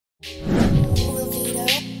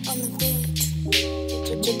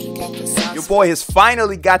Your boy has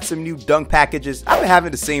finally got some new dunk packages. I've been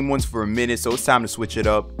having the same ones for a minute, so it's time to switch it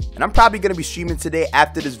up. And I'm probably going to be streaming today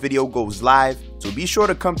after this video goes live. So be sure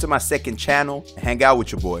to come to my second channel and hang out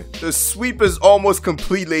with your boy. The sweep is almost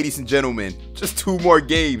complete, ladies and gentlemen. Just 2 more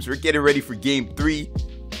games. We're getting ready for game 3.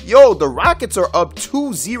 Yo, the Rockets are up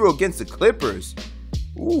 2-0 against the Clippers.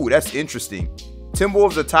 Ooh, that's interesting.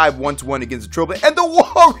 Timberwolves are tied 1-1 against the Trailblazers. And the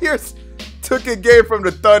Warriors took a game from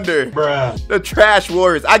the Thunder. Bruh. The trash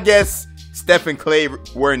Warriors. I guess Steph and Clay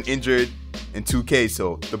weren't injured in 2K,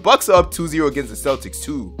 so the Bucks are up 2-0 against the Celtics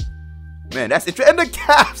too. Man, that's interesting. And the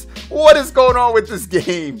Cavs. What is going on with this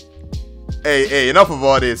game? Hey, enough of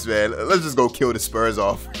all this, man. Let's just go kill the Spurs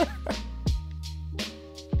off.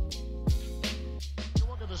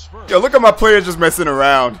 Yo, look at my player just messing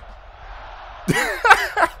around.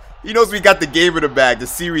 He knows we got the game in the bag, the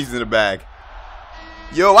series in the bag.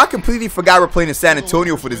 Yo, I completely forgot we're playing in San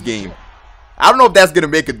Antonio for this game. I don't know if that's going to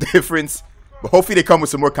make a difference, but hopefully they come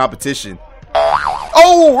with some more competition.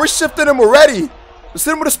 Oh, we're shifting him already. We're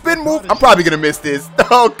sitting with a spin move. I'm probably going to miss this.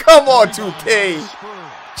 Oh, come on,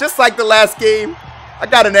 2K. Just like the last game, I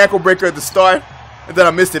got an ankle breaker at the start, and then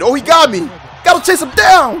I missed it. Oh, he got me. Got to chase him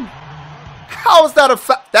down. How is that a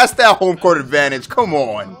that's that home court advantage. Come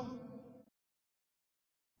on.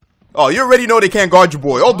 Oh, you already know they can't guard your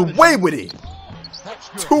boy. All the way with it.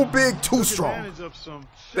 Too big, too strong.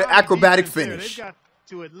 The acrobatic finish. Yo,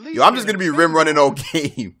 I'm just going to be rim running all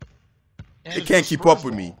game. They can't keep up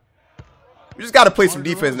with me. We just got to play some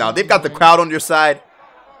defense now. They've got the crowd on their side.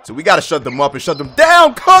 So we got to shut them up and shut them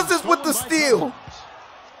down. Cousins with the steal.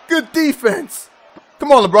 Good defense.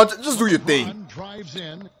 Come on, LeBron. Just do your thing.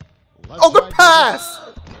 Oh, good pass.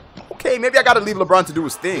 Okay, maybe I got to leave LeBron to do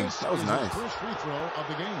his thing. That was nice.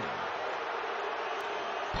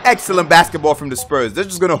 Excellent basketball from the Spurs. They're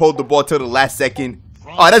just going to hold the ball till the last second.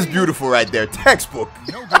 Oh, that's beautiful right there. Textbook.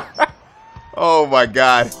 Oh, my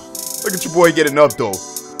God. Look at your boy getting up, though.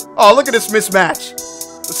 Oh, look at this mismatch.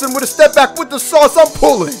 Listen, with a step back with the sauce, I'm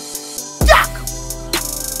pulling. Yak!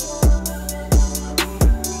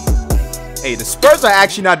 Hey, the Spurs are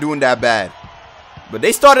actually not doing that bad. But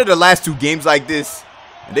they started the last 2 games like this,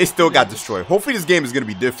 and they still got destroyed. Hopefully this game is going to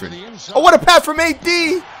be different. Oh, what a pass from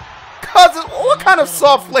AD. Cousin, what kind of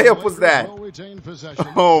soft layup was that?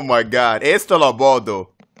 Oh, my God. Hey, it's still our ball, though.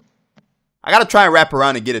 I got to try and wrap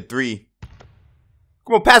around and get a 3.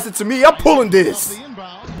 Come on, pass it to me. I'm pulling this.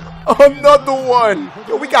 Another one.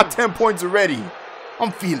 Yo, we got 10 points already.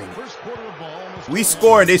 I'm feeling it. We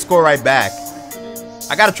score and they score right back.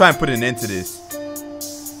 I got to try and put an end to this.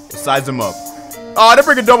 Let's size them up. Oh, they're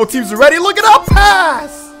bringing double teams already. Look at our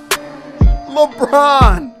pass.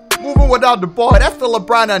 LeBron. Moving without the ball. That's the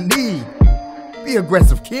LeBron I need. Be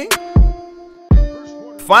aggressive, king.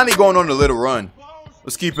 Finally going on a little run.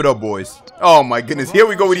 Let's keep it up, boys. Oh, my goodness. Here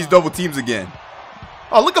we go with these double teams again.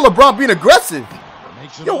 Oh, look at LeBron being aggressive.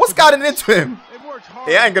 Yo, what's gotten into him?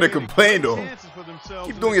 Hey, I ain't going to complain, though.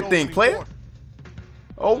 Keep doing your thing, player.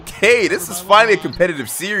 Okay, this is finally a competitive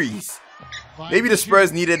series. Maybe the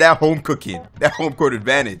Spurs needed that home cooking, that home court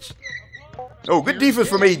advantage. Oh, good defense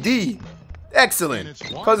from AD. Excellent.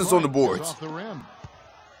 Cousins on the boards.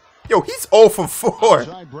 Yo, he's 0 for 4.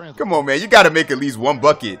 Come on, man. You got to make at least 1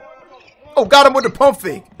 bucket. Oh, got him with the pump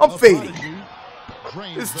fake. I'm fading.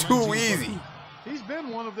 It's too easy.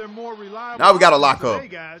 Now we got to lock up.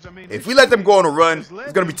 If we let them go on a run, it's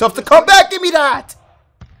going to be tough to come back. Give me that.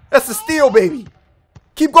 That's a steal, baby.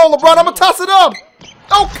 Keep going, LeBron. I'm going to toss it up.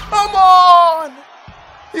 Oh, come on.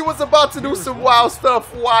 He was about to do some wild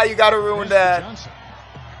stuff. Why you got to ruin that?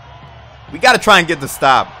 We got to try and get the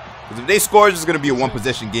stop. Because if they score, it's just going to be a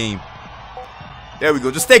 1-possession game. There we go.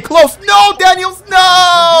 Just stay close. No, Daniels.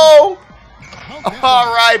 No.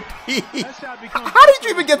 R.I.P. How did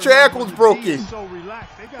you even get your ankles broken?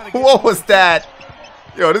 What was that?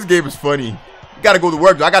 Yo, this game is funny. You got to go to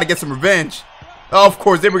work, though. I got to get some revenge. Oh, of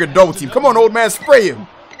course, they were going to double team. Come on, old man. Spray him.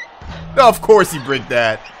 No, of course he bricked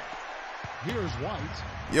that.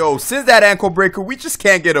 Yo, since that ankle breaker, we just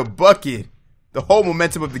can't get a bucket. The whole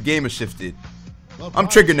momentum of the game has shifted. I'm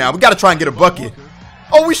triggered now. We got to try and get a bucket.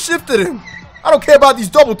 Oh, we shifted him. I don't care about these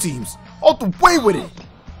double teams. All the way with it.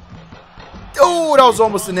 Oh, that was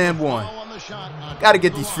almost an and 1. Got to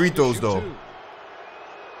get these free throws, though.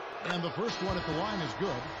 And the first one at the line is good.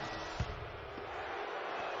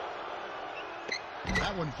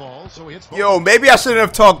 That one falls, so he hits. Yo, maybe I shouldn't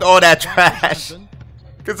have talked all that trash.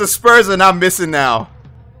 Because the Spurs are not missing now.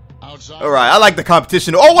 Alright, I like the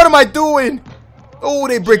competition. Oh, what am I doing? Oh,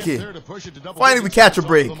 they brick it. Finally, we catch a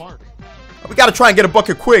break. We got to try and get a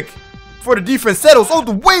bucket quick. Before the defense settles, all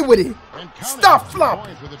the way with it. Stop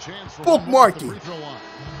flopping. Boukmarked.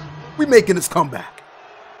 We making this comeback.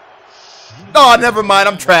 Oh, never mind.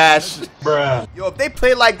 I'm trash. Bruh. Yo, if they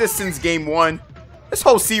played like this since game 1, this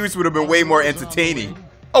whole series would have been way more entertaining.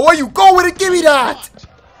 Oh, where you go with it? Give me that.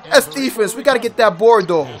 That's defense. We got to get that board,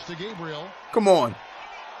 though. Come on.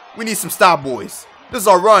 We need some stop, boys. This is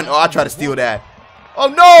our run. Oh, I try to steal that. Oh,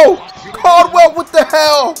 no. Caldwell, what the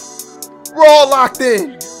hell? We're all locked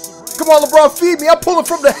in. Come on, LeBron, feed me. I'm pulling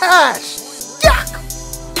from the hash.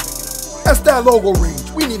 Yuck. That's that logo range.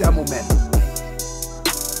 We need that momentum.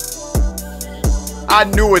 I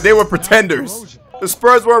knew it. They were pretenders. The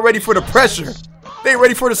Spurs weren't ready for the pressure. They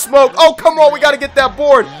ready for the smoke. Oh, come on. We got to get that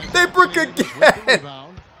board. They brick again.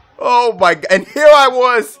 Oh, my God. And here I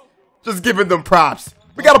was just giving them props.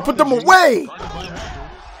 We got to put them away.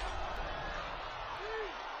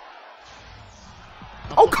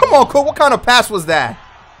 Oh, come on, Cook. What kind of pass was that?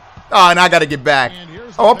 Oh, and I got to get back.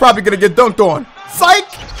 Oh, I'm probably going to get dunked on. Psych.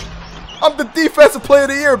 I'm the defensive player of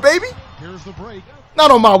the year, baby. Not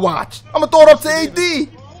on my watch. I'm going to throw it up to AD.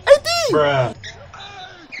 AD. Bruh.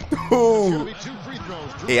 Ooh.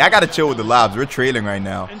 Hey, I got to chill with the lobs. We're trailing right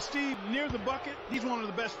now. And Steve, near the bucket, he's one of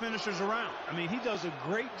the best finishers around. I mean, he does a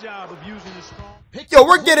great job of using his strong. Yo,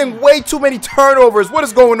 we're getting way too many turnovers. What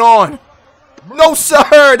is going on? No,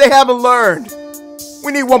 sir. They haven't learned.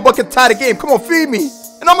 We need one bucket to tie the game. Come on, feed me.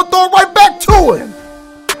 And I'm going to throw it right back to him.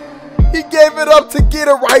 He gave it up to get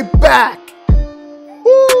it right back.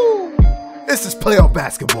 Woo. This is playoff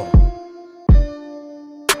basketball.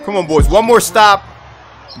 Come on, boys. One more stop.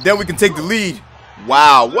 Then we can take the lead.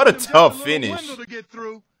 Wow, what a tough finish.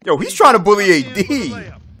 Yo, he's trying to bully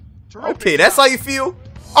AD. Okay, that's how you feel?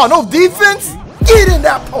 Oh, no defense? Get in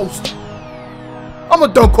that post. I'm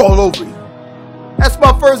going to dunk all over you. That's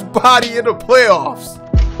my first body in the playoffs.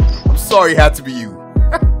 I'm sorry it had to be you.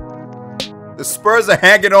 The Spurs are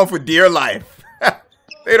hanging on for dear life.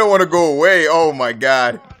 They don't want to go away. Oh, my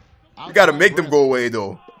God. You got to make them go away,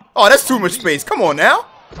 though. Oh, that's too much space. Come on now.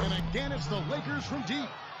 And again, it's the Lakers from deep.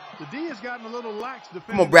 The D has gotten a little lax.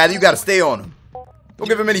 Come on, Bradley. You got to stay on him. Don't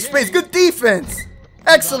give him any space. Good defense.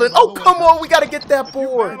 Excellent. Oh, come on. We got to get that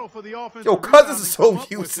board. Yo, Cousins is so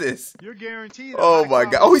useless. Oh, my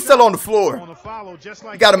God. Oh, he's still on the floor.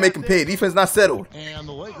 You got to make him pay. Defense not settled. I'm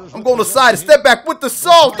going to the side. Step back with the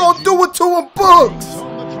sauce. Don't do it to him, Bouks.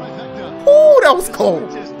 Ooh, that was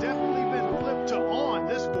cold.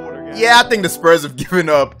 Yeah, I think the Spurs have given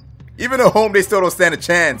up. Even at home, they still don't stand a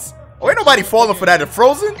chance. Oh, ain't nobody falling for that. It's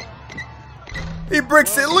frozen. He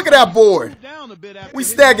bricks it. Look at that board. We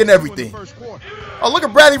staggering everything. Oh, look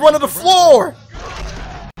at Bradley running the floor.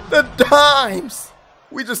 The dimes.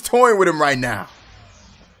 We just toying with him right now.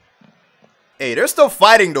 Hey, they're still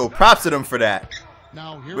fighting, though. Props to them for that.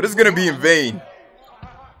 But it's going to be in vain.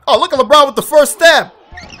 Oh, look at LeBron with the first step.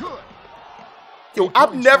 Yo,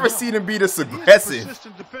 I've never seen him be this aggressive.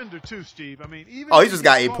 Oh, he just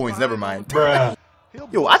got 8 points. Never mind. Bruh.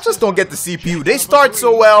 Yo, I just don't get the CPU. They start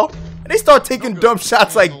so well, and they start taking dumb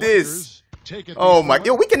shots like this. Oh, my.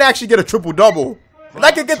 Yo, we can actually get a triple-double. And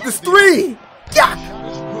I can get this 3.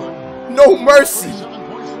 Yeah. No mercy.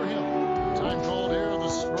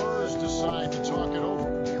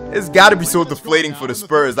 It's got to be so deflating for the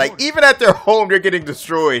Spurs. Like, even at their home, they're getting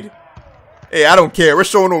destroyed. Hey, I don't care. We're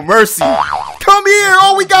showing no mercy. Come here.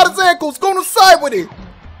 All we got is ankles. Go on the side with it.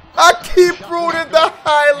 I keep rooting the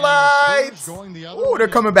highlights. Oh, they're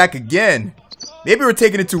coming back again. Maybe we're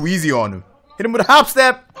taking it too easy on them. Hit him with a hop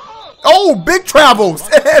step. Oh, big travels.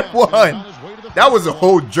 And one. That was a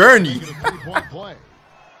whole journey.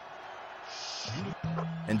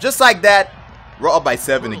 And just like that, we're up by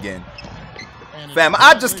 7 again. Fam,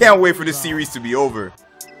 I just can't wait for this series to be over.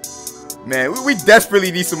 Man, we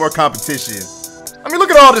desperately need some more competition. I mean,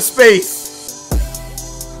 look at all the space.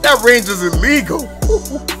 That range is illegal.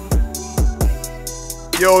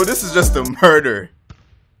 Yo, this is just a murder.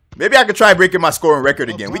 Maybe I could try breaking my scoring record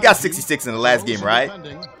again. We got 66 in the last game, right?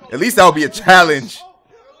 At least that would be a challenge.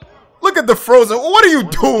 Look at the frozen. What are you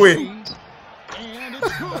doing?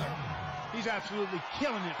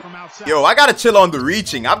 Yo, I gotta chill on the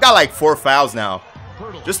reaching. I've got like 4 fouls now.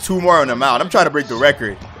 Just 2 more on them out. I'm trying to break the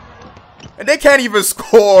record. And they can't even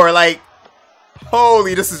score. Like,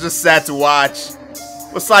 holy, this is just sad to watch.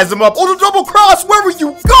 Let's size them up. Oh, the double cross. Where were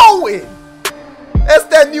you going? That's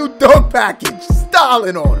that new dunk package.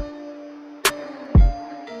 Styling on him.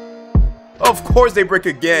 Of course they break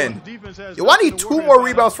again. Yo, I need 2 more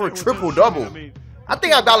rebounds for a triple-double. I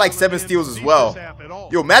think I got like 7 steals as well.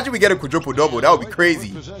 Yo, imagine we get a quadruple-double. That would be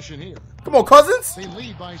crazy. Come on, Cousins.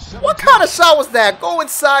 What kind of shot was that? Go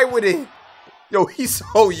inside with it. Yo, he's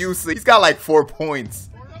so useless. He's got like 4 points.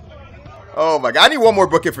 Oh my God, I need one more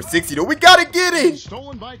bucket for 60 though. We gotta get it.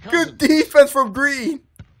 Good defense from Green.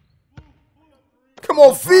 Come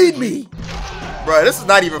on, feed me. Bro, this is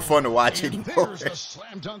not even fun to watch anymore.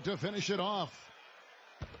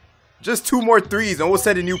 Just 2 more threes and we'll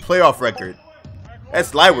set a new playoff record.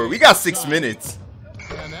 That's light work. We got 6 minutes.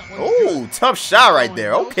 Oh, tough shot right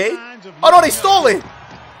there. Okay. Oh no, they stole it.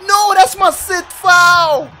 No, that's my 6th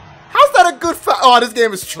foul. How's that a good foul? Oh, this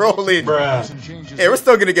game is trolling. Hey, we're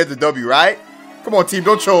still gonna get the W, right? Come on, team,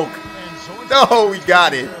 don't choke. No, we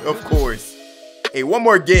got it. Of course. Hey, one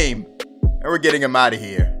more game, and we're getting him out of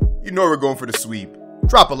here. You know we're going for the sweep.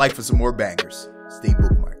 Drop a like for some more bangers. Stay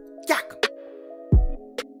bookmarked. Yak.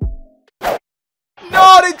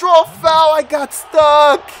 No, they draw a foul. I got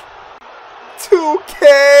stuck.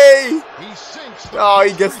 2K. Oh,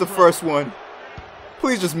 he gets the first one.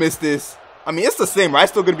 Please just miss this. I mean, it's the same, right?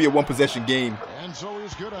 It's still going to be a 1-possession game. And so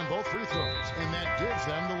he's good on both free throws, and that gives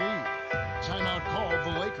them the lead. Timeout called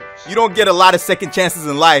the Lakers. You don't get a lot of second chances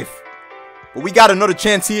in life, but we got another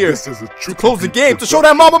chance here to close the game, to show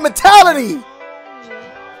that Mamba mentality.